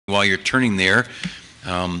While you're turning there,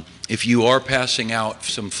 if you are passing out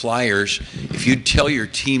some flyers, if you'd tell your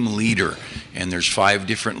team leader, and there's 5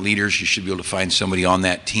 different leaders, you should be able to find somebody on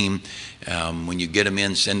that team. When you get them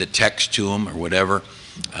in, send a text to them or whatever,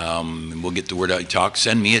 and we'll get the word out.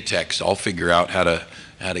 Send me a text. I'll figure out how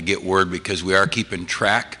to get word, because we are keeping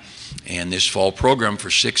track. And this fall program for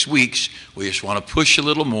 6 weeks, we just want to push a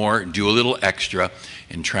little more, do a little extra,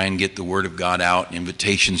 and try and get the Word of God out,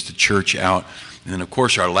 invitations to church out. And then, of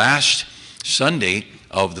course, our last Sunday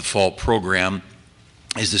of the fall program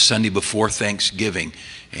is the Sunday before Thanksgiving.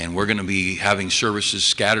 And we're going to be having services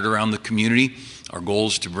scattered around the community. Our goal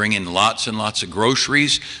is to bring in lots and lots of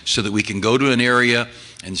groceries so that we can go to an area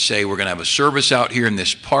and say, we're going to have a service out here in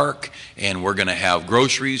this park, and we're going to have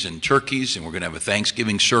groceries and turkeys, and we're going to have a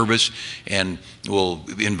Thanksgiving service, and we'll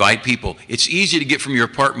invite people. It's easy to get from your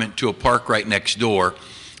apartment to a park right next door.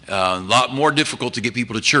 A lot more difficult to get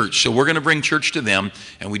people to church. So we're going to bring church to them,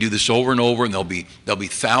 and we do this over and over, and there'll be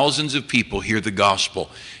thousands of people hear the gospel.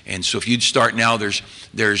 And so if you'd start now, there's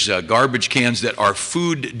garbage cans that are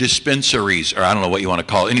food dispensaries, or I don't know what you want to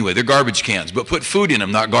call it. Anyway, they're garbage cans, but put food in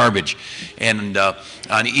them, not garbage. And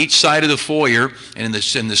on each side of the foyer, and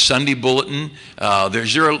in the Sunday bulletin,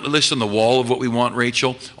 there's a list on the wall of what we want,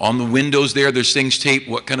 Rachel. On the windows there's things taped,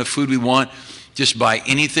 what kind of food we want. Just buy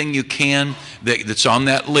anything you can that's on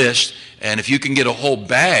that list, and if you can get a whole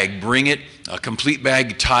bag, bring it, a complete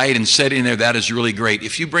bag, tied and set in there. That is really great.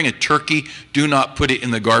 If you bring a turkey, do not put it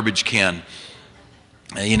in the garbage can.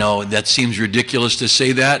 You know, that seems ridiculous to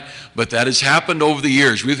say that, but that has happened over the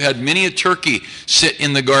years. We've had many a turkey sit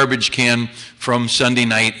in the garbage can from Sunday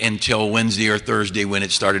night until Wednesday or Thursday when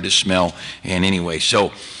it started to smell. And anyway,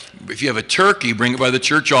 so if you have a turkey, bring it by the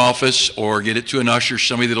church office or get it to an usher,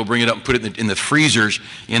 somebody that'll bring it up and put it in the freezers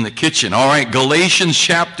in the kitchen. All right, Galatians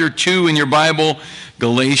chapter 2 in your Bible,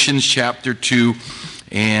 Galatians chapter 2.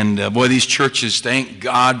 And boy, these churches, thank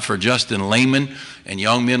God for Justin Lehman and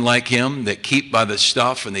young men like him that keep by the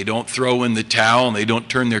stuff, and they don't throw in the towel, and they don't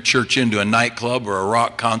turn their church into a nightclub or a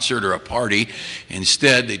rock concert or a party.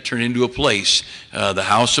 Instead, they turn it into a place, the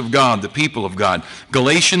house of God, the people of God.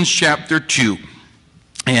 Galatians chapter 2.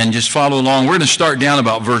 And just follow along. We're going to start down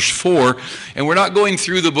about verse 4, and we're not going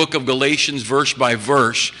through the book of Galatians verse by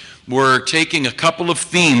verse. We're taking a couple of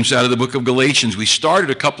themes out of the book of Galatians. We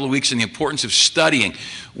started a couple of weeks in the importance of studying.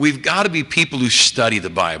 We've got to be people who study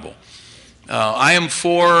the Bible. I am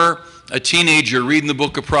for a teenager reading the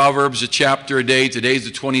book of Proverbs a chapter a day. Today's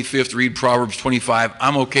the 25th, read Proverbs 25.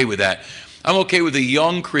 I'm okay with that. I'm okay with a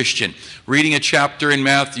young Christian reading a chapter in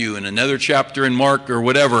Matthew and another chapter in Mark or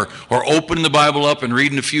whatever, or opening the Bible up and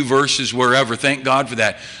reading a few verses wherever. Thank God for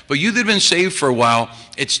that. But you that have been saved for a while,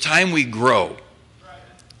 it's time we grow.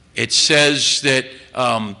 It says that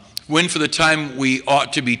when for the time we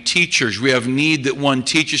ought to be teachers, we have need that one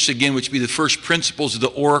teach us again, which be the first principles of the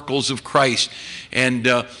oracles of Christ. And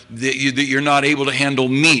that you're not able to handle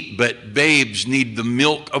meat, but babes need the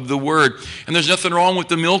milk of the word. And there's nothing wrong with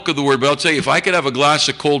the milk of the word, but I'll tell you, if I could have a glass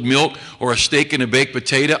of cold milk or a steak and a baked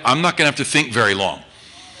potato, I'm not going to have to think very long.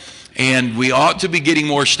 And we ought to be getting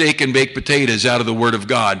more steak and baked potatoes out of the Word of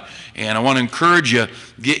God. And I want to encourage you,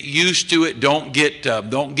 get used to it. Don't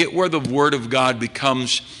get where the Word of God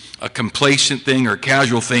becomes a complacent thing or a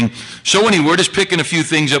casual thing. So anyway, we're just picking a few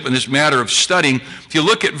things up in this matter of studying. If you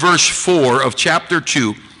look at verse 4 of chapter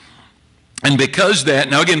 2, and because that,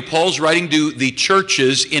 now again, Paul's writing to the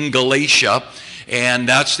churches in Galatia, and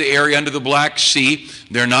that's the area under the Black Sea.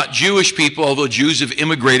 They're not Jewish people, although Jews have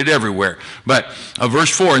immigrated everywhere. But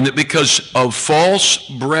verse 4, and that because of false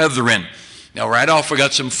brethren. Now, right off, we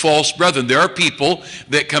got some false brethren. There are people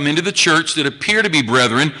that come into the church that appear to be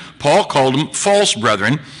brethren. Paul called them false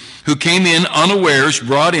brethren, who came in unawares,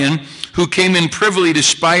 brought in, who came in privily to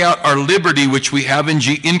spy out our liberty, which we have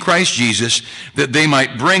in Christ Jesus, that they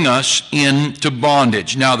might bring us into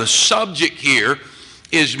bondage. Now, the subject here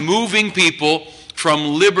is moving people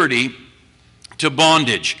from liberty to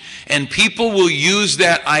bondage. And people will use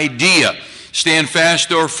that idea, stand fast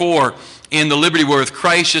therefore in the liberty wherewith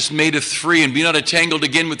Christ has made us free, and be not entangled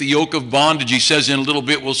again with the yoke of bondage. He says in a little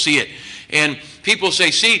bit, we'll see it. And people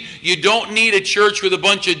say, see, you don't need a church with a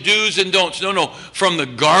bunch of do's and don'ts. No. From the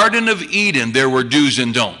Garden of Eden, there were do's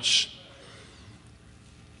and don'ts.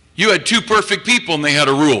 You had 2 perfect people, and they had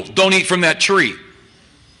a rule. Don't eat from that tree.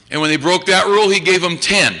 And when they broke that rule, he gave them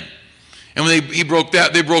 10. And when they broke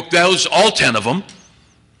those, all 10 of them.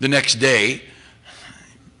 The next day,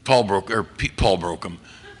 Paul broke them.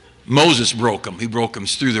 Moses broke them. He broke them,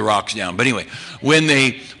 threw the rocks down. But anyway, when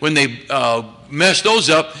they messed those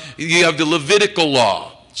up, you have the Levitical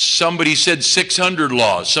law. Somebody said 600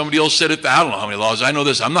 laws. Somebody else said it. I don't know how many laws. I know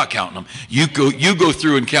this. I'm not counting them. You go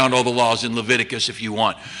through and count all the laws in Leviticus if you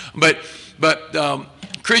want. But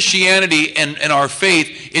Christianity and our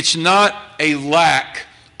faith, it's not a lack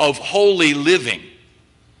of holy living.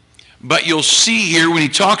 But you'll see here when he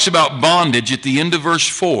talks about bondage at the end of verse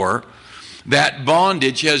 4, that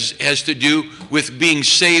bondage has to do with being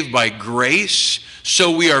saved by grace.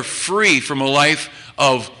 So we are free from a life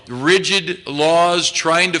of rigid laws,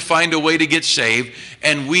 trying to find a way to get saved,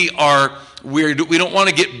 and we don't want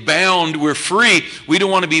to get bound. We're free. We don't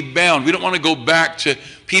want to be bound. We don't want to go back to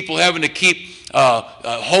people having to keep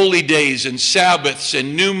holy days and Sabbaths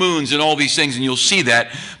and new moons and all these things, and you'll see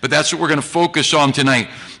that. But that's what we're going to focus on tonight.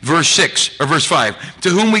 Verse 5. To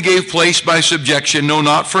whom we gave place by subjection, no,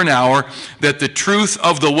 not for an hour, that the truth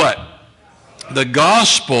of the what? The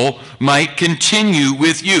gospel might continue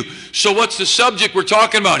with you. So what's the subject we're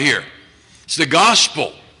talking about here? It's the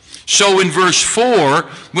gospel. So in verse 4,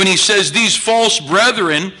 when he says these false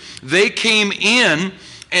brethren, they came in,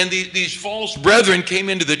 and these false brethren came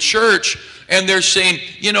into the church, and they're saying,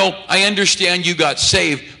 I understand you got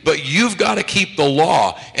saved, but you've got to keep the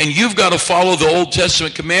law, and you've got to follow the Old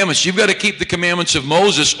Testament commandments. You've got to keep the commandments of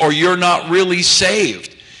Moses, or you're not really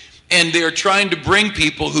saved. And they're trying to bring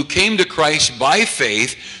people who came to Christ by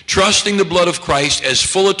faith, trusting the blood of Christ as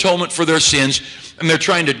full atonement for their sins, and they're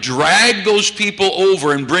trying to drag those people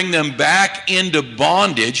over and bring them back into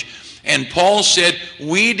bondage. And Paul said,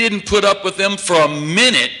 we didn't put up with them for a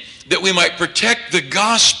minute that we might protect the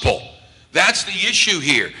gospel. That's the issue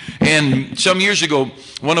here. And some years ago,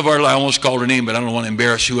 one of I almost called her name, but I don't want to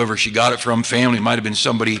embarrass whoever she got it from, family. It might have been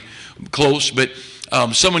somebody close, but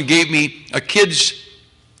someone gave me a kid's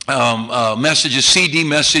message, a CD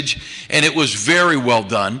message, and it was very well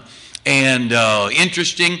done and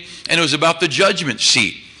interesting, and it was about the judgment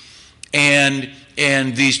seat.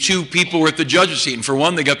 And these two people were at the judgment seat, and for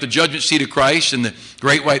one, they got the judgment seat of Christ and the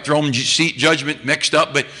great white throne seat judgment mixed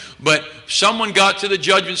up, but someone got to the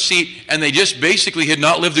judgment seat, and they just basically had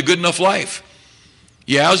not lived a good enough life.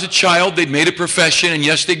 Yeah, as a child, they'd made a profession, and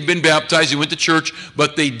yes, they'd been baptized, they went to church,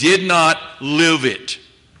 but they did not live it.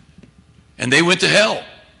 And they went to hell.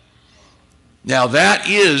 Now, that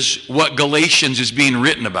is what Galatians is being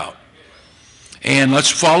written about. And let's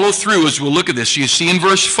follow through as we'll look at this. You see in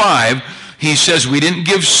verse 5, he says we didn't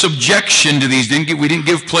give subjection to these. We didn't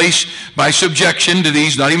give place by subjection to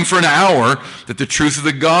these, not even for an hour, that the truth of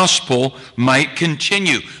the gospel might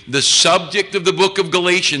continue. The subject of the book of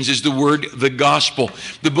Galatians is the word the gospel.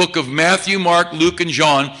 The book of Matthew, Mark, Luke, and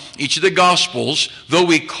John, each of the gospels, though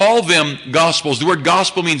we call them gospels, the word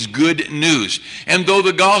gospel means good news. And though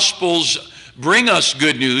the gospels bring us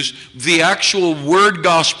good news, the actual word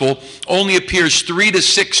gospel only appears 3 to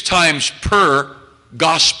 6 times per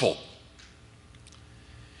gospel.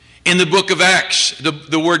 In the book of Acts,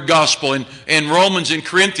 the word gospel, in Romans and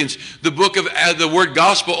Corinthians, the word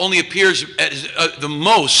gospel only appears the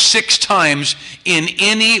most 6 times in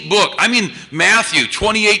any book. I mean, Matthew,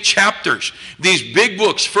 28 chapters, these big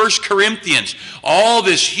books, 1 Corinthians, all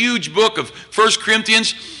this huge book of 1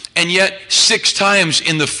 Corinthians, and yet 6 times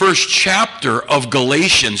in the first chapter of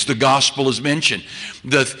Galatians, the gospel is mentioned.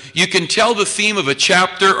 You can tell the theme of a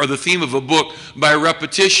chapter or the theme of a book by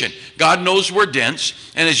repetition. God knows we're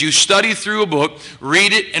dense, and as you study through a book,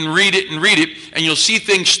 read it and read it and read it, and you'll see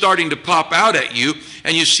things starting to pop out at you,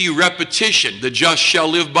 and you see repetition. The just shall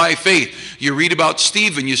live by faith. You read about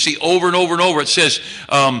Stephen, you see over and over and over, it says,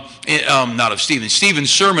 not of Stephen, Stephen's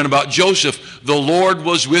sermon about Joseph, the Lord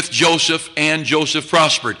was with Joseph and Joseph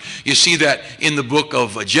prospered. You see that in the book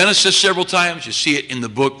of Genesis several times. You see it in the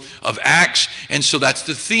book of Acts. And so that's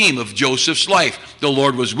the theme of Joseph's life. The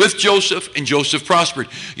Lord was with Joseph and Joseph prospered.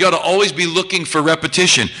 You ought to always be looking for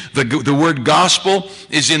repetition. The word gospel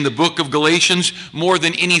is in the book of Galatians more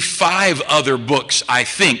than any 5 other books, I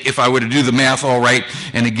think, if I were to do the math all right.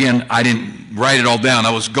 And again, I didn't write it all down.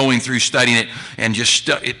 I was going through studying it, and just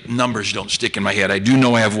numbers don't stick in my head. I do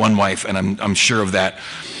know I have one wife, and I'm sure of that.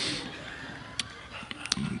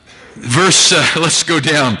 Let's go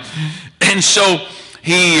down. And so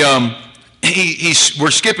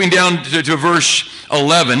we're skipping down to verse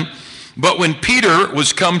 11. But when Peter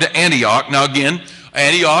was come to Antioch, now again,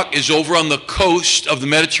 Antioch is over on the coast of the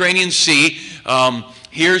Mediterranean Sea.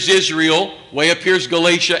 Here's Israel, way up here's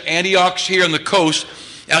Galatia. Antioch's here on the coast.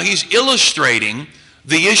 Now he's illustrating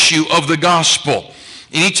the issue of the gospel.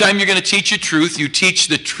 Anytime you're going to teach a truth, you teach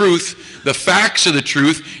the truth, the facts of the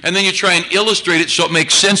truth, and then you try and illustrate it so it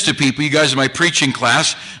makes sense to people. You guys in my preaching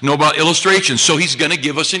class know about illustrations. So he's going to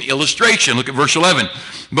give us an illustration. Look at verse 11.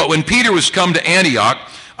 But when Peter was come to Antioch,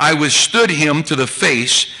 I withstood him to the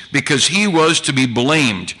face because he was to be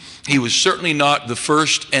blamed. He was certainly not the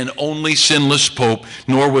first and only sinless pope,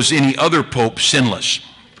 nor was any other pope sinless.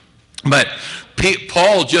 But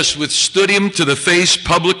Paul just withstood him to the face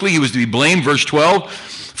publicly. He was to be blamed. Verse 12,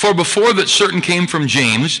 for before that certain came from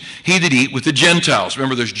James, he did eat with the Gentiles.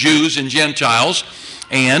 Remember, there's Jews and Gentiles.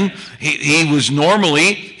 And he was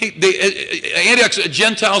normally, Antioch's a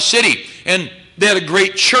Gentile city, and they had a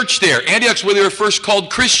great church there. Antioch's where they were first called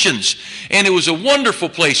Christians, and it was a wonderful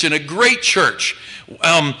place and a great church.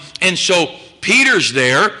 And so Peter's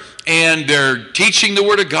there, and they're teaching the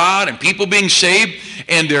Word of God, and people being saved,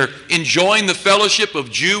 and they're enjoying the fellowship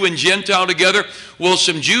of Jew and Gentile together. Well,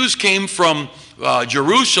 some Jews came from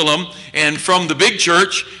Jerusalem and from the big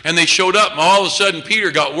church, and they showed up, and all of a sudden Peter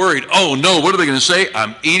got worried. Oh no, what are they going to say?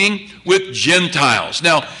 I'm eating with Gentiles.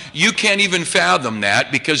 Now, you can't even fathom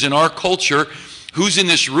that, because in our culture, who's in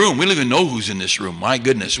this room? We don't even know who's in this room. My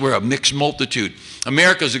goodness, we're a mixed multitude.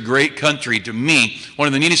 America's a great country. To me, one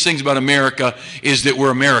of the neatest things about America is that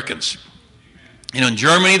we're Americans. You know, in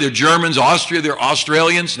Germany, they're Germans. Austria, they're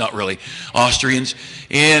Australians. Not really, Austrians.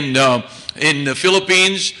 And in the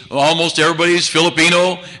Philippines, almost everybody's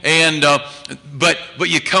Filipino. And but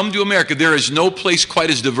you come to America, there is no place quite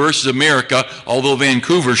as diverse as America, although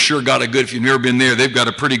Vancouver sure got a good, if you've never been there, they've got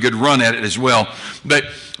a pretty good run at it as well.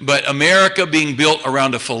 But America being built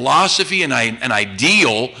around a philosophy and an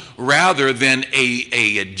ideal rather than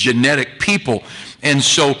a genetic people. And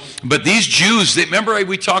so, but these Jews, remember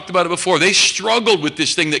we talked about it before, they struggled with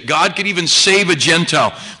this thing that God could even save a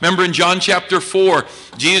Gentile. Remember in John chapter 4,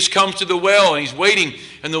 Jesus comes to the well and he's waiting,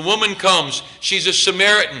 and the woman comes. She's a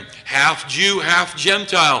Samaritan, half Jew, half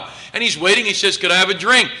Gentile. And he's waiting. He says, could I have a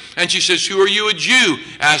drink? And she says, who are you, a Jew,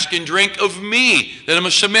 asking drink of me, that I'm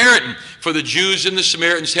a Samaritan? For the Jews and the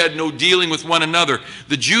Samaritans had no dealing with one another.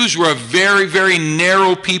 The Jews were a very, very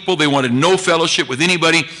narrow people. They wanted no fellowship with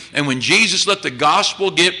anybody. And when Jesus let the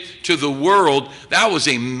gospel get to the world, that was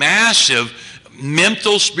a massive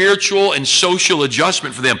mental, spiritual, and social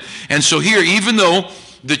adjustment for them. And so here, even though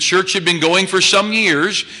the church had been going for some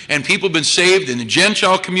years, and people had been saved in the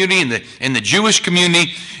Gentile community and the Jewish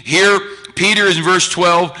community, here Peter is in verse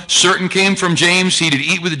 12, certain came from James, he did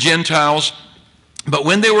eat with the Gentiles. But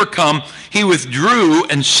when they were come, he withdrew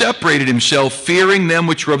and separated himself, fearing them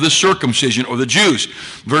which were of the circumcision, or the Jews.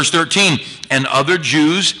 Verse 13, and other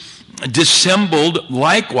Jews dissembled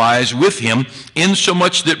likewise with him,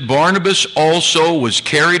 insomuch that Barnabas also was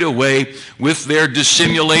carried away with their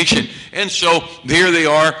dissimulation. And so here they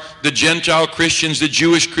are, the Gentile Christians, the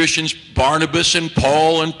Jewish Christians, Barnabas and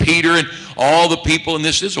Paul and Peter and all the people in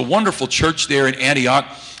this. This is a wonderful church there in Antioch.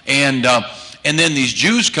 And then these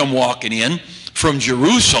Jews come walking in from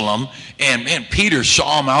Jerusalem, and man, Peter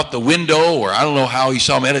saw him out the window, or I don't know how he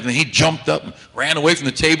saw him at it, and he jumped up and ran away from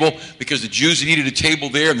the table, because the Jews had needed a table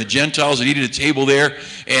there and the Gentiles had needed a table there.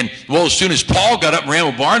 And well, as soon as Paul got up and ran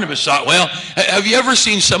with Barnabas, thought, well, have you ever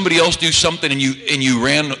seen somebody else do something and you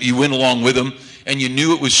went along with them, and you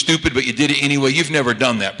knew it was stupid but you did it anyway? You've never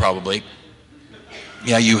done that, probably.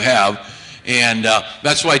 Yeah, you have. And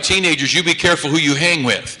that's why teenagers, you be careful who you hang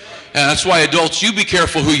with. And that's why adults, you be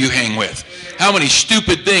careful who you hang with. How many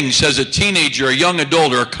stupid things has a teenager, a young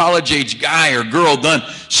adult, or a college-age guy or girl done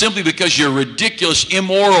simply because your ridiculous,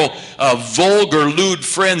 immoral, vulgar, lewd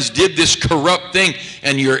friends did this corrupt thing,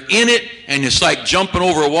 and you're in it, and it's like jumping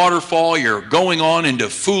over a waterfall. You're going on into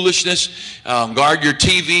foolishness. Guard your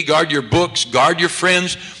TV, guard your books, guard your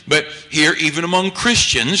friends. But here, even among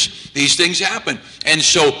Christians, these things happen. And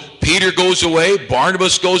so Peter goes away,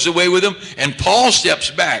 Barnabas goes away with him, and Paul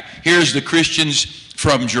steps back. Here's the Christians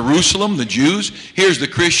from Jerusalem, the Jews. Here's the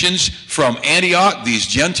Christians from Antioch, these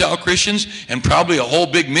Gentile Christians, and probably a whole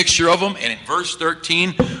big mixture of them. And in verse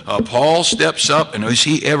 13, Paul steps up, and is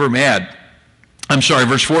he ever mad? I'm sorry,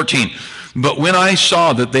 verse 14. But when I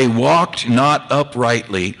saw that they walked not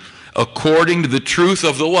uprightly, according to the truth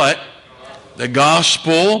of the what? The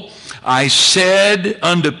gospel, I said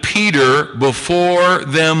unto Peter before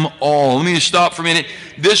them all. Let me just stop for a minute.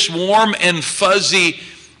 This warm and fuzzy,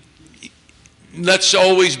 let's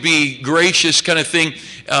always be gracious kind of thing.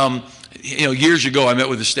 Years ago I met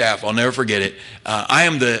with the staff. I'll never forget it. I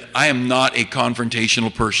am not a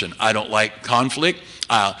confrontational person. I don't like conflict.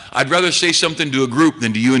 I'd rather say something to a group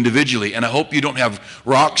than to you individually. And I hope you don't have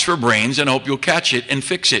rocks for brains, and I hope you'll catch it and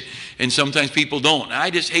fix it. And sometimes people don't. And I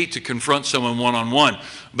just hate to confront someone one-on-one.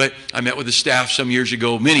 But I met with the staff some years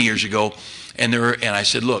ago, many years ago, and I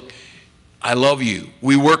said, look, I love you.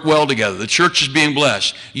 We work well together. The church is being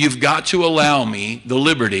blessed. You've got to allow me the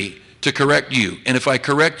liberty to correct you. And if I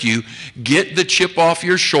correct you, get the chip off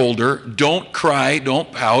your shoulder. Don't cry.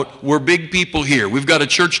 Don't pout. We're big people here. We've got a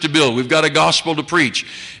church to build. We've got a gospel to preach.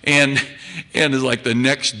 And it's like the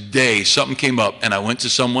next day, something came up, and I went to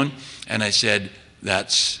someone, and I said,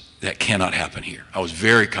 that cannot happen here. I was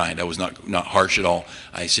very kind. I was not harsh at all.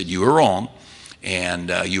 I said, you were wrong,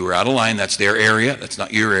 and you were out of line. That's their area. That's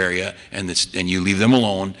not your area, and you leave them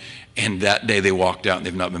alone. And that day they walked out, and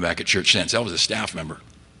they've not been back at church since. That was a staff member.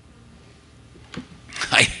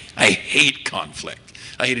 I hate conflict.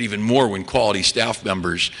 I hate it even more when quality staff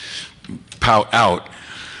members pout out.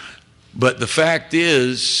 But the fact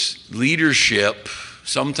is, leadership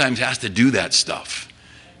sometimes has to do that stuff.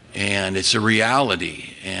 And it's a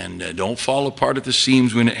reality. And don't fall apart at the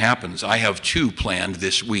seams when it happens. I have 2 planned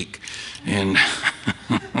this week. And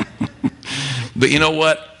but you know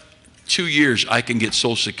what? 2 years, I can get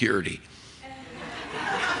Social Security.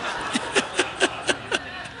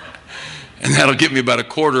 And that'll get me about a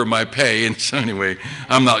quarter of my pay. And so anyway,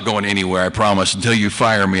 I'm not going anywhere, I promise. Until you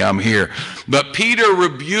fire me, I'm here. But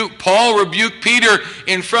Paul rebuked Peter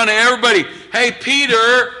in front of everybody. Hey,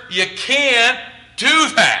 Peter, you can't do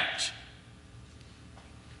that.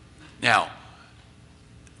 Now,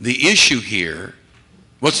 the issue here,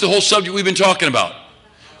 what's the whole subject we've been talking about?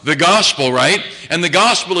 The gospel, right? And the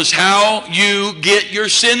gospel is how you get your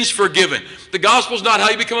sins forgiven. The gospel is not how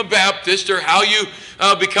you become a Baptist or how you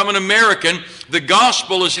become an American. The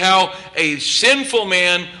gospel is how a sinful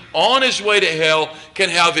man on his way to hell can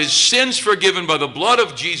have his sins forgiven by the blood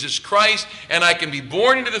of Jesus Christ, and I can be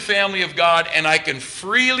born into the family of God, and I can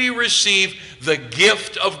freely receive the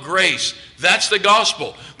gift of grace. That's the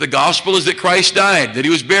gospel. The gospel is that Christ died, that he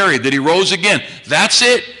was buried, that he rose again. That's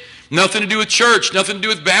it. Nothing to do with church, nothing to do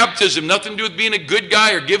with baptism, nothing to do with being a good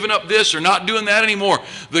guy or giving up this or not doing that anymore.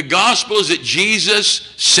 The gospel is that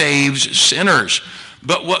Jesus saves sinners.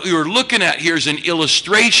 But what we were looking at here is an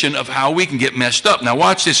illustration of how we can get messed up. Now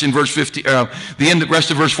watch this in verse 15, the rest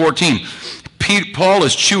of verse 14. Paul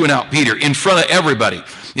is chewing out Peter in front of everybody.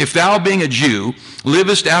 If thou, being a Jew,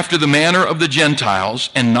 livest after the manner of the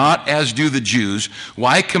Gentiles, and not as do the Jews,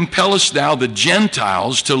 why compellest thou the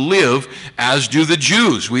Gentiles to live as do the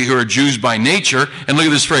Jews? We who are Jews by nature, and look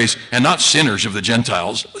at this phrase, and not sinners of the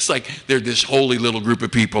Gentiles. It's like they're this holy little group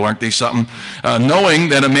of people, aren't they something? Knowing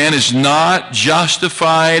that a man is not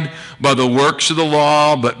justified by the works of the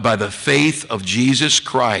law, but by the faith of Jesus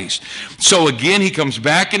Christ. So again, he comes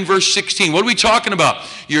back in verse 16. What are we talking about?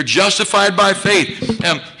 You're justified by faith.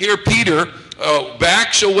 Here Peter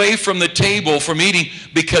backs away from the table from eating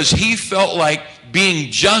because he felt like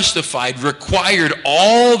being justified required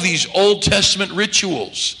all these Old Testament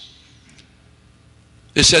rituals.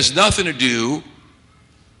 This has nothing to do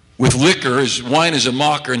with liquor, as wine is a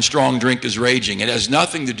mocker and strong drink is raging. It has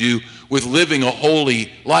nothing to do with living a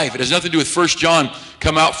holy life. It has nothing to do with 1 John,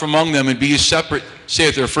 come out from among them and be separate,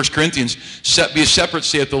 saith there, 1 Corinthians, be separate,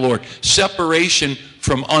 saith the Lord. Separation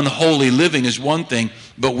from unholy living is one thing,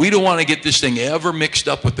 but we don't want to get this thing ever mixed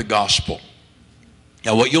up with the gospel.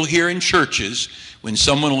 Now, what you'll hear in churches, when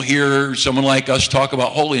someone will hear someone like us talk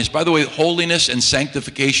about holiness, by the way, holiness and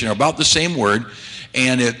sanctification are about the same word,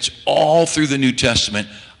 and it's all through the New Testament.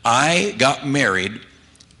 I got married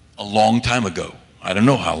a long time ago. I don't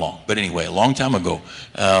know how long, but anyway, a long time ago,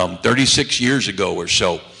 36 years ago or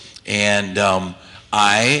so. And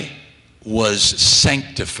I was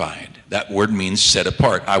sanctified. That word means set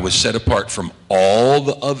apart. I was set apart from all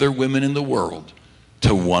the other women in the world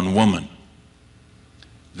to one woman.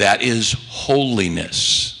 That is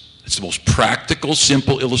holiness. It's the most practical,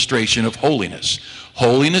 simple illustration of holiness.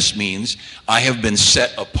 Holiness means I have been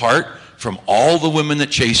set apart from all the women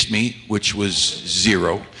that chased me, which was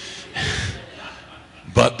 0.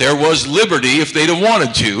 But there was liberty if they'd have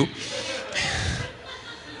wanted to.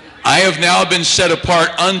 I have now been set apart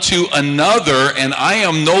unto another, and I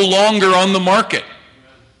am no longer on the market.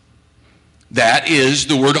 That is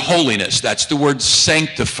the word holiness. That's the word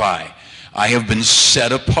sanctify. I have been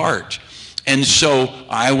set apart. And so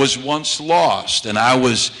I was once lost, and I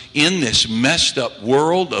was in this messed up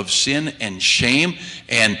world of sin and shame,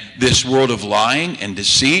 and this world of lying and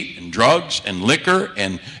deceit and drugs and liquor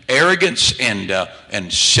and arrogance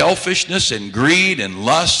and selfishness and greed and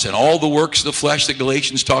lust and all the works of the flesh that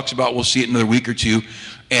Galatians talks about. We'll see it in another week or two.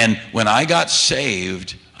 And when I got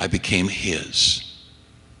saved, I became his.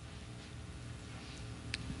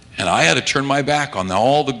 And I had to turn my back on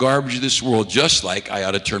all the garbage of this world, just like I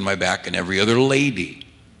ought to turn my back on every other lady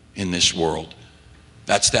in this world.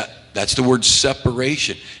 That's the word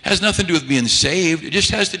separation. It has nothing to do with being saved. It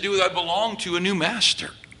just has to do with I belong to a new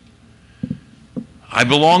master. I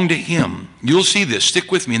belong to him. You'll see this.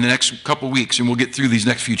 Stick with me in the next couple weeks, and we'll get through these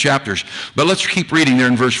next few chapters. But let's keep reading there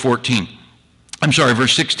in verse 16.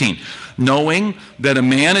 Knowing that a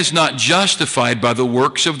man is not justified by the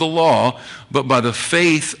works of the law, but by the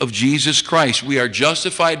faith of Jesus Christ. We are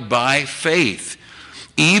justified by faith.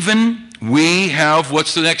 Even we have,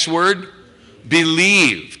 what's the next word?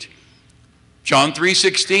 Believed. John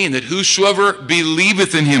 3:16, that whosoever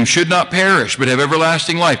believeth in him should not perish, but have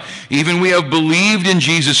everlasting life. Even we have believed in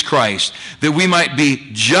Jesus Christ, that we might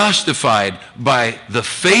be justified by the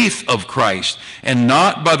faith of Christ, and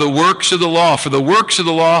not by the works of the law. For the works of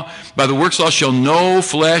the law, by the works of the law shall no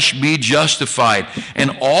flesh be justified.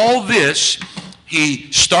 And all this,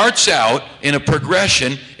 he starts out in a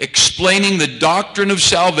progression explaining the doctrine of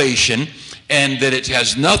salvation, and that it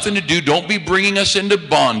has nothing to do, don't be bringing us into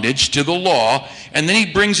bondage to the law. And then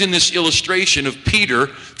he brings in this illustration of Peter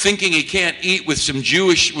thinking he can't eat with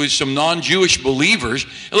some non-Jewish believers.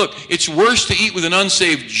 Look, it's worse to eat with an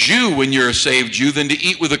unsaved Jew when you're a saved Jew than to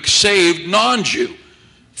eat with a saved non-Jew.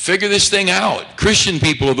 Figure this thing out. Christian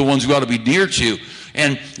people are the ones we ought to be near to.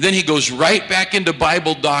 And then he goes right back into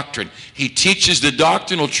Bible doctrine. He teaches the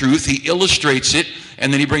doctrinal truth, he illustrates it,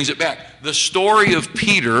 and then he brings it back. The story of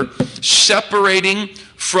Peter separating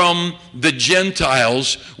from the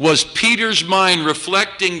Gentiles was Peter's mind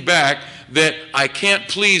reflecting back that I can't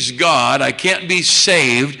please God, I can't be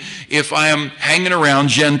saved if I am hanging around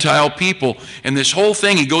Gentile people. And this whole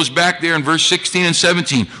thing, he goes back there in verse 16 and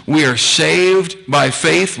 17. We are saved by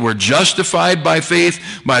faith, we're justified by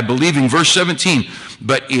faith, by believing. Verse 17,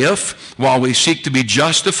 but if, while we seek to be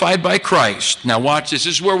justified by Christ, now watch this,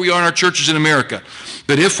 this is where we are in our churches in America.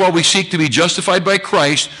 But if, while we seek to be justified by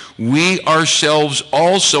Christ, we ourselves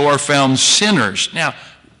also are found sinners. Now,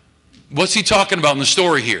 what's he talking about in the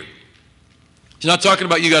story here? He's not talking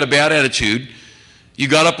about you got a bad attitude, you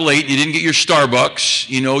got up late, you didn't get your Starbucks,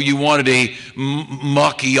 you wanted a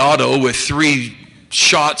macchiato with 3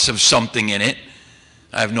 shots of something in it.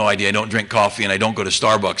 I have no idea. I don't drink coffee, and I don't go to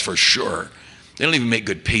Starbucks for sure. They don't even make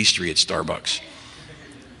good pastry at Starbucks.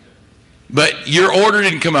 But your order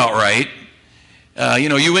didn't come out right.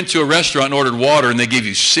 You went to a restaurant and ordered water, and they gave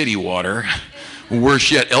you city water. Worse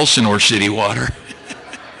yet, Elsinore city water.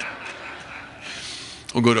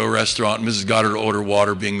 We'll go to a restaurant, and Mrs. Goddard will order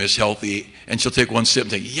water, being Miss Healthy, and she'll take one sip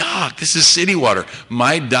and think, yuck, this is city water.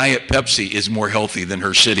 My Diet Pepsi is more healthy than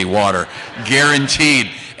her city water,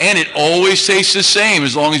 guaranteed. And it always tastes the same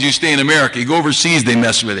as long as you stay in America. You go overseas, they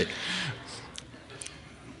mess with it.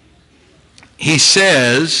 He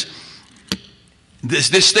says,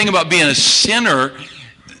 this thing about being a sinner,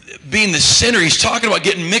 being the sinner, he's talking about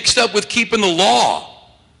getting mixed up with keeping the law.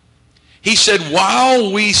 He said,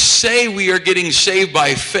 while we say we are getting saved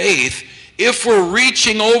by faith, if we're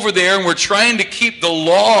reaching over there and we're trying to keep the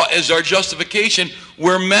law as our justification,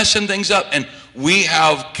 we're messing things up. And we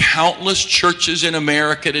have countless churches in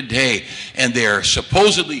America today, and they're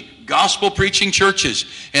supposedly gospel-preaching churches.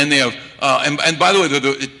 And they have, and by the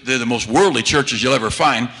way, they're the most worldly churches you'll ever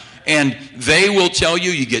find. And they will tell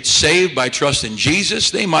you you get saved by trusting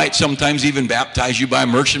Jesus. They might sometimes even baptize you by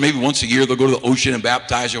immersion. Maybe once a year they'll go to the ocean and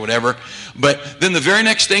baptize or whatever. But then the very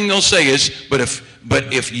next thing they'll say is, but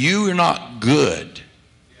if you're not good,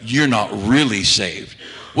 you're not really saved.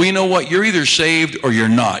 Well, you know what? You're either saved or you're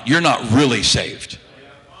not. You're not really saved.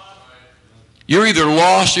 You're either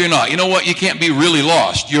lost or you're not. You know what? You can't be really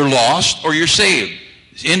lost. You're lost or you're saved.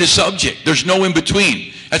 End of subject. There's no in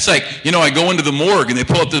between. That's like, I go into the morgue and they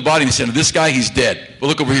pull up the body and they say, this guy, he's dead. Well,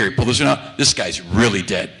 look over here. Pull this one out. This guy's really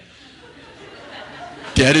dead.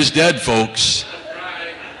 Dead is dead, folks.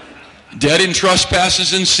 Dead in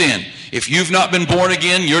trespasses and sin. If you've not been born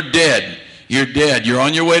again, you're dead. You're dead. You're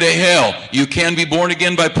on your way to hell. You can be born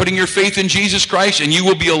again by putting your faith in Jesus Christ, and you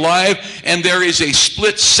will be alive. And there is a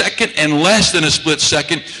split second and less than a split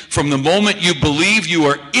second from the moment you believe, you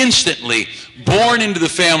are instantly born into the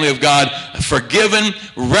family of God, forgiven,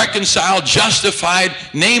 reconciled, justified,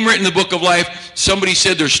 name written in the book of life. Somebody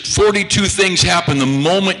said there's 42 things happen the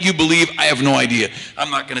moment you believe. I have no idea.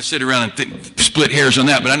 I'm not going to sit around and split hairs on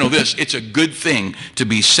that, but I know this. It's a good thing to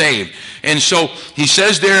be saved. And so he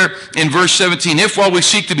says there in verse 17, if while we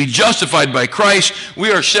seek to be justified by Christ,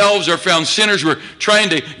 we ourselves are found sinners. We're trying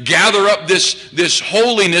to gather up this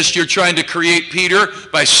holiness you're trying to create, Peter,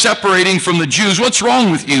 by separating from the Jews. What's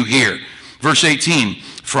wrong with you here? Verse 18,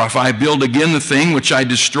 for if I build again the thing which I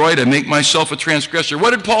destroyed, I make myself a transgressor.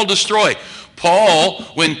 What did Paul destroy? Paul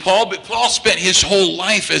spent his whole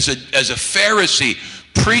life as a Pharisee,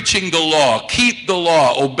 preaching the law, keep the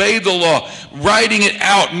law, obey the law, writing it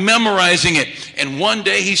out, memorizing it. And one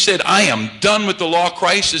day he said, I am done with the law.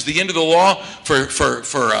 Christ is the end of the law for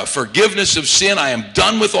forgiveness of sin. I am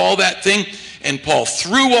done with all that thing. And Paul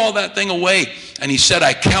threw all that thing away. And he said,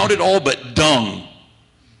 I count it all but dung.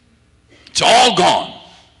 It's all gone.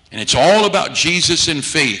 And it's all about Jesus and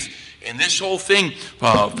faith. And this whole thing,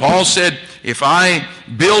 Paul said, if I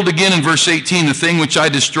build again in verse 18, the thing which I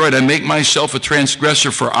destroyed, I make myself a transgressor.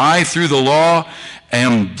 For I, through the law,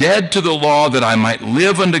 am dead to the law, that I might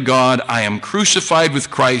live unto God. I am crucified with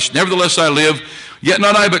Christ. Nevertheless I live, yet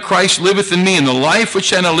not I, but Christ liveth in me. And the life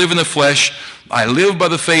which I now live in the flesh, I live by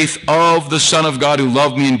the faith of the Son of God, who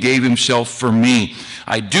loved me and gave himself for me.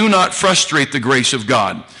 I do not frustrate the grace of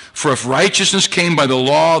God. For if righteousness came by the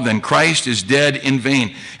law, then Christ is dead in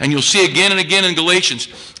vain. And you'll see again and again in Galatians,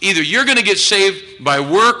 either you're going to get saved by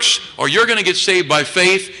works or you're going to get saved by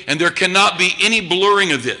faith, and there cannot be any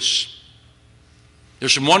blurring of this.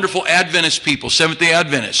 There's some wonderful Adventist people, Seventh-day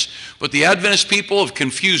Adventists, but the Adventist people have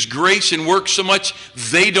confused grace and works so much,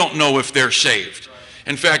 they don't know if they're saved.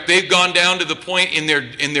 In fact, they've gone down to the point in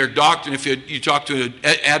their doctrine, if you talk to an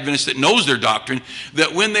Adventist that knows their doctrine,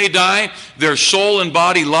 that when they die, their soul and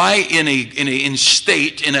body lie in the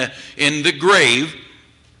grave,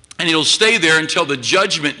 and it'll stay there until the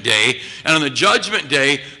judgment day. And on the judgment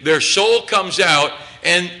day, their soul comes out,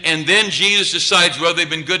 and then Jesus decides whether they've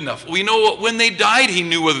been good enough. We know what, when they died, he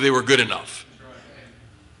knew whether they were good enough.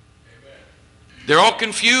 They're all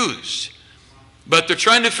confused. But they're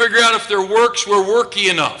trying to figure out if their works were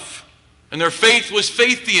worky enough and their faith was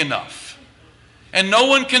faithy enough. And no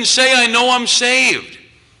one can say, I know I'm saved.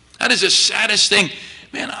 That is the saddest thing.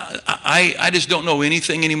 Man, I just don't know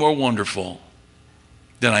anything any more wonderful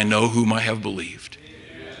than I know whom I have believed.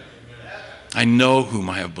 I know whom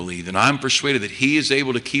I have believed. And I'm persuaded that he is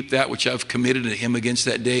able to keep that which I've committed to him against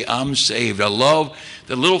that day. I'm saved. I love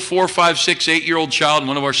the little 4, 5, 6, 8-year-old child in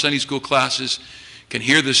one of our Sunday school classes can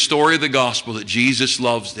hear the story of the gospel, that Jesus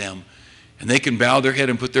loves them, and they can bow their head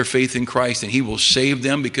and put their faith in Christ, and he will save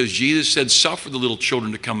them, because Jesus said, suffer the little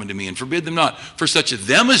children to come unto me and forbid them not, for such of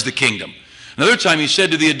them is the kingdom. Another time he said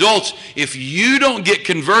to the adults, if you don't get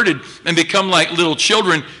converted and become like little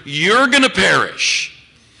children, you're going to perish.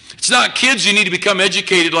 It's not kids who need to become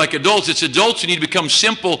educated like adults. It's adults who need to become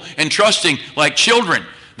simple and trusting like children.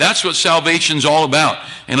 That's what salvation's all about.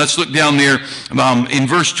 And let's look down there in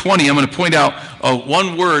verse 20. I'm going to point out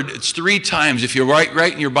one word. It's 3 times. If you're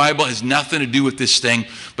right in your Bible, it has nothing to do with this thing,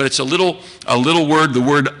 but it's a little word, the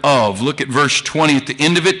word of. Look at verse 20 at the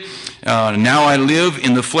end of it. Now I live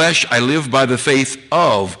in the flesh. I live by the faith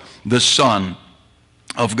of the Son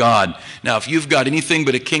of God. Now, if you've got anything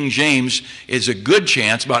but a King James, it's a good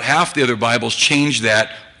chance, about half the other Bibles change that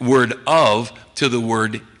word of to the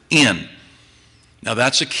word in. Now,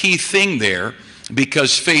 that's a key thing there,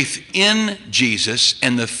 because faith in Jesus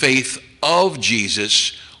and the faith of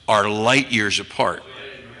Jesus are light years apart.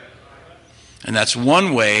 And that's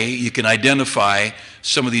one way you can identify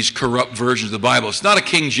some of these corrupt versions of the Bible. It's not a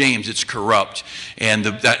King James, it's corrupt. And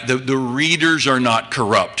the readers are not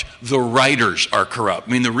corrupt. The writers are corrupt.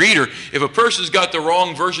 I mean, the reader, if a person's got the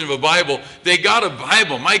wrong version of a Bible, they got a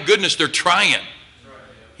Bible. My goodness, they're trying.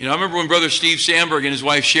 You know, I remember when Brother Steve Sandberg and his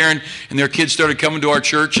wife Sharon and their kids started coming to our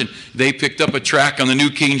church, and they picked up a tract on the New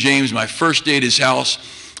King James. My first day at his house,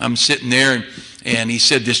 I'm sitting there, and he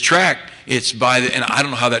said, this tract, it's by the, and I don't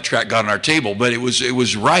know how that tract got on our table, but it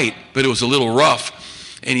was right, but it was a little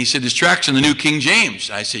rough. And he said, this tract's in the New King James.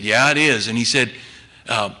 I said, yeah, it is. And he said,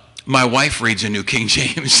 my wife reads a New King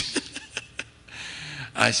James.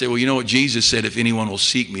 I said, well, you know what Jesus said, if anyone will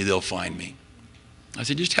seek me, they'll find me. I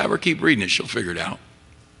said, just have her keep reading it. She'll figure it out.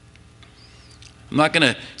 I'm not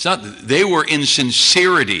going to, it's not, they were in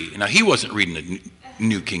sincerity. Now, he wasn't reading the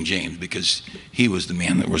New King James because he was the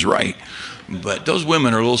man that was right. But those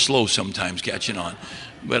women are a little slow sometimes catching on.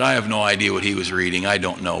 But I have no idea what he was reading. I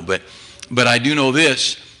don't know. But I do know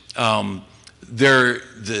this.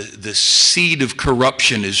 The seed of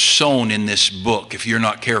corruption is sown in this book if you're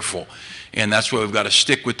not careful. And that's why we've got to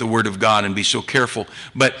stick with the Word of God and be so careful.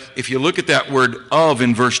 But if you look at that word of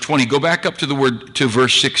in verse 20, go back up to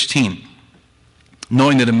verse 16.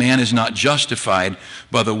 Knowing that a man is not justified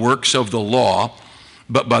by the works of the law,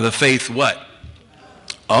 but by the faith, what?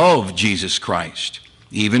 Of Jesus Christ.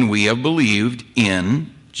 Even we have believed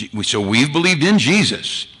in, so we've believed in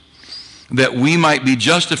Jesus, that we might be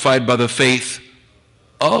justified by the faith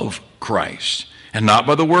of Christ, and not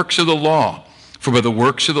by the works of the law. For by the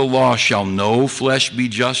works of the law shall no flesh be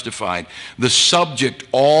justified. The subject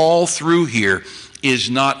all through here is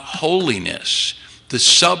not holiness. The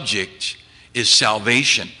subject is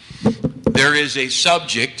salvation. There is a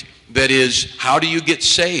subject that is, how do you get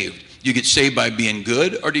saved? you get saved by being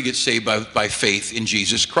good, or do you get saved by faith in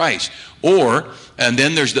Jesus Christ? And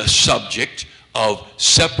then there's the subject of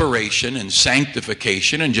separation and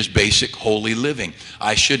sanctification and just basic holy living.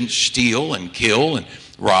 I shouldn't steal and kill and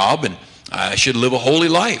rob, and I should live a holy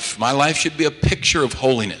life. My life should be a picture of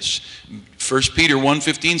holiness. 1 Peter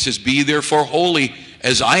 1:15 says, be therefore holy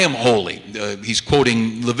as I am holy. He's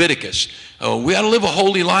quoting Leviticus. We ought to live a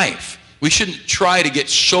holy life. We shouldn't try to get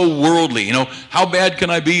so worldly. How bad can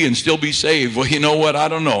I be and still be saved? Well, you know what? I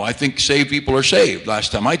don't know. I think saved people are saved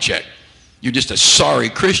last time I checked. You're just a sorry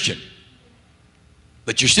Christian.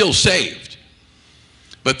 But you're still saved.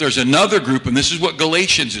 But there's another group, and this is what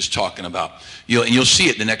Galatians is talking about. You'll see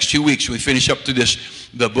it the next 2 weeks when we finish up to this.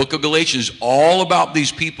 The book of Galatians is all about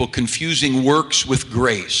these people confusing works with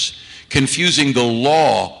grace, confusing the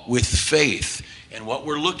law with faith. And what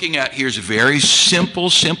we're looking at here is a very simple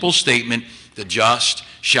statement: the just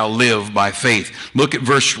shall live by faith. Look at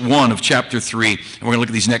verse 1 of chapter 3, and we're going to look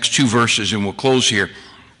at these next 2 verses, and we'll close here.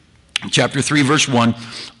 Chapter 3, verse 1,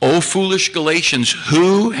 O foolish Galatians,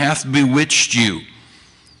 who hath bewitched you,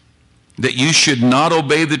 that you should not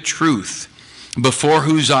obey the truth, before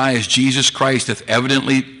whose eyes Jesus Christ hath been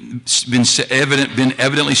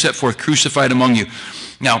evidently set forth, crucified among you.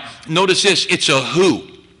 Now, notice this, it's a who.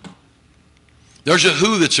 There's a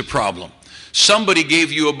who that's a problem. Somebody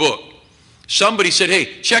gave you a book. Somebody said,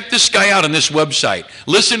 hey, check this guy out on this website.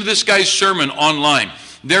 Listen to this guy's sermon online.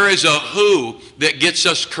 There is a who that gets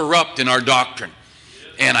us corrupt in our doctrine.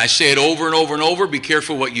 And I say it over and over and over. Be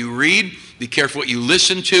careful what you read. Be careful what you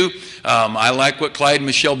listen to. I like what Clyde and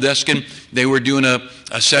Michelle Deskin, they were doing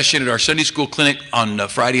a session at our Sunday school clinic on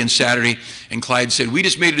Friday and Saturday. And Clyde said, we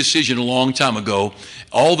just made a decision a long time ago.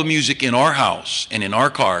 All the music in our house and in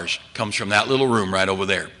our cars comes from that little room right over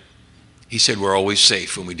there. He said, we're always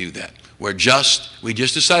safe when we do that. We just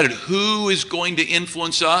decided who is going to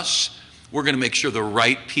influence us. We're going to make sure the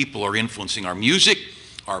right people are influencing our music,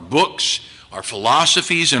 our books, our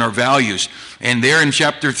philosophies, and our values. And there in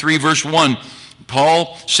chapter 3, verse 1,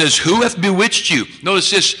 Paul says, who hath bewitched you?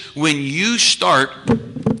 Notice this, when you start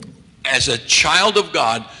as a child of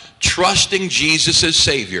God, trusting Jesus as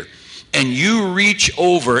Savior, and you reach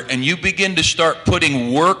over and you begin to start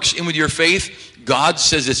putting works in with your faith, God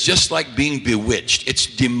says it's just like being bewitched. It's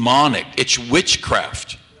demonic. It's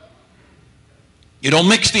witchcraft. You don't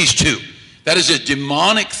mix these two. That is a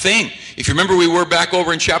demonic thing. If you remember, we were back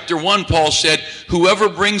over in chapter 1, Paul said, whoever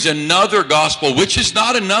brings another gospel, which is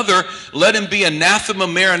not another, let him be anathema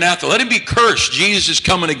maranatha. Let him be cursed. Jesus is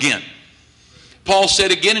coming again. Paul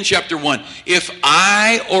said again in chapter 1, if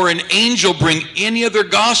I or an angel bring any other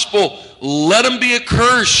gospel, let him be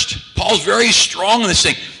accursed. Paul's very strong in this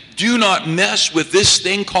thing. Do not mess with this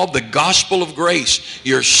thing called the gospel of grace.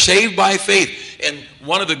 You're saved by faith. And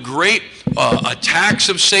one of the great attacks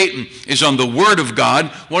of Satan is on the Word of God.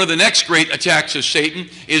 One of the next great attacks of Satan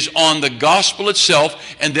is on the gospel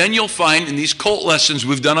itself. And then you'll find in these cult lessons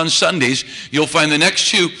we've done on Sundays, you'll find the next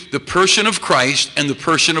two, the person of Christ and the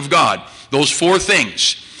person of God. Those 4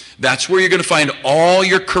 things. That's where you're going to find all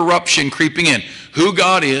your corruption creeping in. Who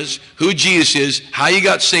God is, who Jesus is, how you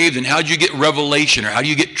got saved, and how did you get revelation, or how do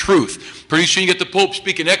you get truth. Pretty soon you get the Pope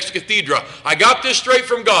speaking ex cathedra. I got this straight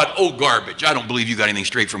from God. Oh, garbage. I don't believe you got anything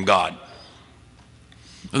straight from God.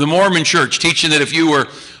 The Mormon church teaching that if you were,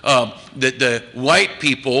 that the white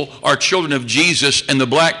people are children of Jesus and the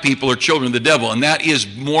black people are children of the devil. And that is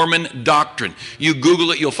Mormon doctrine. You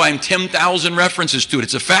Google it, you'll find 10,000 references to it.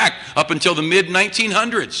 It's a fact up until the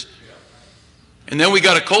mid-1900s. And then we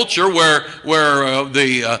got a culture where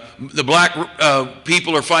the black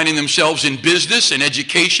people are finding themselves in business and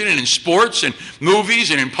education and in sports and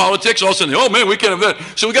movies and in politics. All of a sudden, oh man, we can't have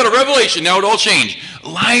that. So we got a revelation. Now it all changed.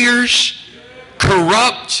 Liars,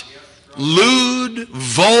 corrupt, lewd,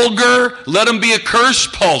 vulgar, let them be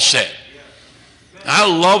accursed, Paul said. I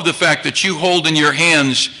love the fact that you hold in your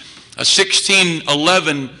hands a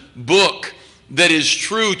 1611 book that is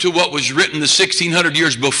true to what was written the 1600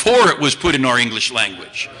 years before it was put in our English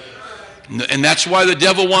language. And that's why the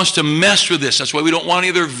devil wants to mess with this. That's why we don't want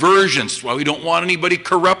any other versions. That's why we don't want anybody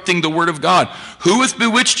corrupting the Word of God. Who hath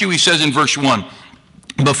bewitched you, he says in verse 1.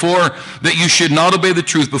 Before that you should not obey the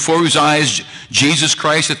truth, before whose eyes Jesus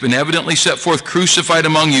Christ hath been evidently set forth, crucified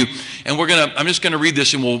among you. And I'm just going to read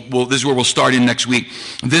this, and this is where we'll start in next week.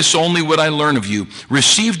 This only would I learn of you.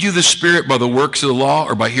 Received you the Spirit by the works of the law,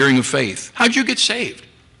 or by hearing of faith? How'd you get saved?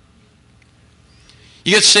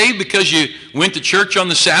 You get saved because you went to church on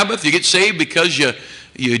the Sabbath. You get saved because you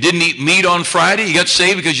didn't eat meat on Friday. You got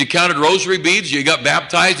saved because you counted rosary beads. You got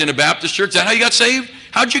baptized in a Baptist church. Is that how you got saved?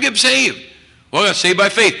 How'd you get saved? Well, I got saved by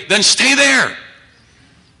faith. Then stay there.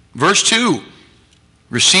 Verse 2.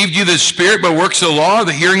 Received you the Spirit by works of the law or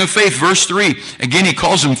the hearing of faith? Verse 3, again, he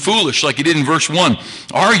calls them foolish like he did in verse 1.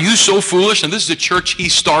 Are you so foolish? And this is the church he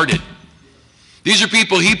started. These are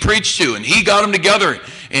people he preached to, and he got them together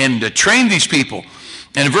and trained these people.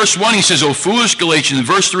 And in verse 1, he says, O foolish Galatians. In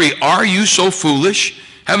verse 3, are you so foolish,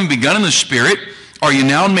 having begun in the Spirit? Are you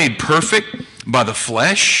now made perfect by the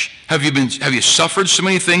flesh? Have you suffered so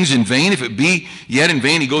many things in vain? If it be yet in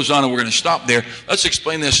vain, he goes on, and we're going to stop there. Let's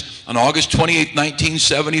explain this. On August 28,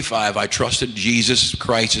 1975, I trusted Jesus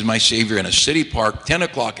Christ as my Savior in a city park, 10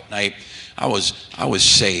 o'clock at night. I was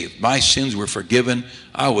saved. My sins were forgiven.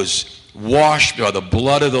 I was washed by the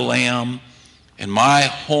blood of the Lamb, and my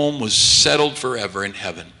home was settled forever in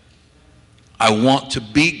heaven. I want to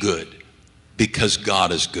be good because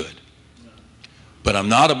God is good. But I'm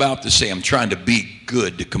not about to say I'm trying to be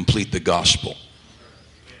good to complete the gospel.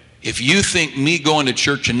 If you think me going to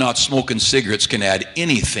church and not smoking cigarettes can add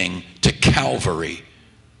anything to Calvary,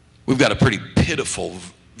 we've got a pretty pitiful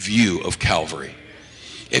view of Calvary.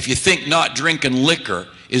 If you think not drinking liquor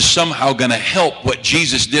is somehow going to help what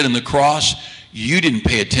Jesus did on the cross, you didn't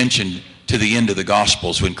pay attention to the end of the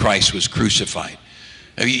Gospels when Christ was crucified.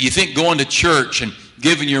 You think going to church and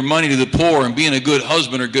giving your money to the poor and being a good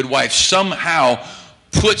husband or good wife somehow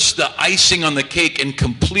puts the icing on the cake and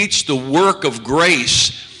completes the work of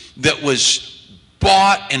grace that was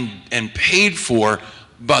bought and paid for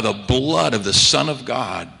by the blood of the Son of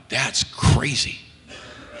God. That's crazy.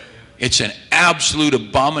 It's an absolute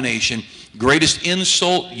abomination. Greatest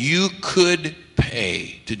insult you could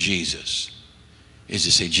pay to Jesus is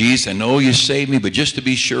to say, Jesus, I know you saved me, but just to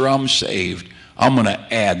be sure I'm saved, I'm going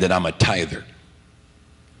to add that I'm a tither.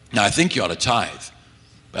 Now, I think you ought to tithe.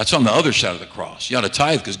 That's on the other side of the cross. You ought to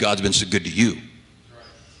tithe because God's been so good to you.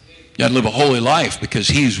 You ought to live a holy life because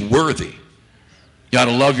he's worthy. You ought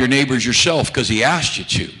to love your neighbors yourself because he asked you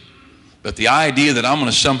to. But the idea that I'm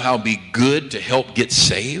going to somehow be good to help get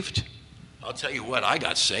saved, I'll tell you what, I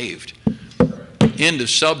got saved. End of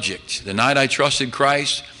subject. The night I trusted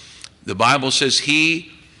Christ, the Bible says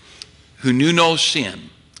he who knew no sin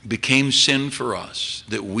became sin for us,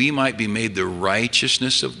 that we might be made the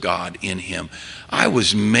righteousness of God in him. I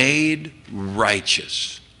was made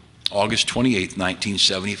righteous August 28th,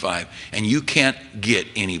 1975, and you can't get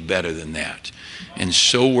any better than that. And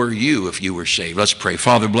so were you if you were saved. Let's pray.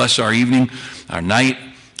 Father, bless our evening, our night,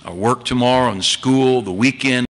 our work tomorrow, and school, the weekend.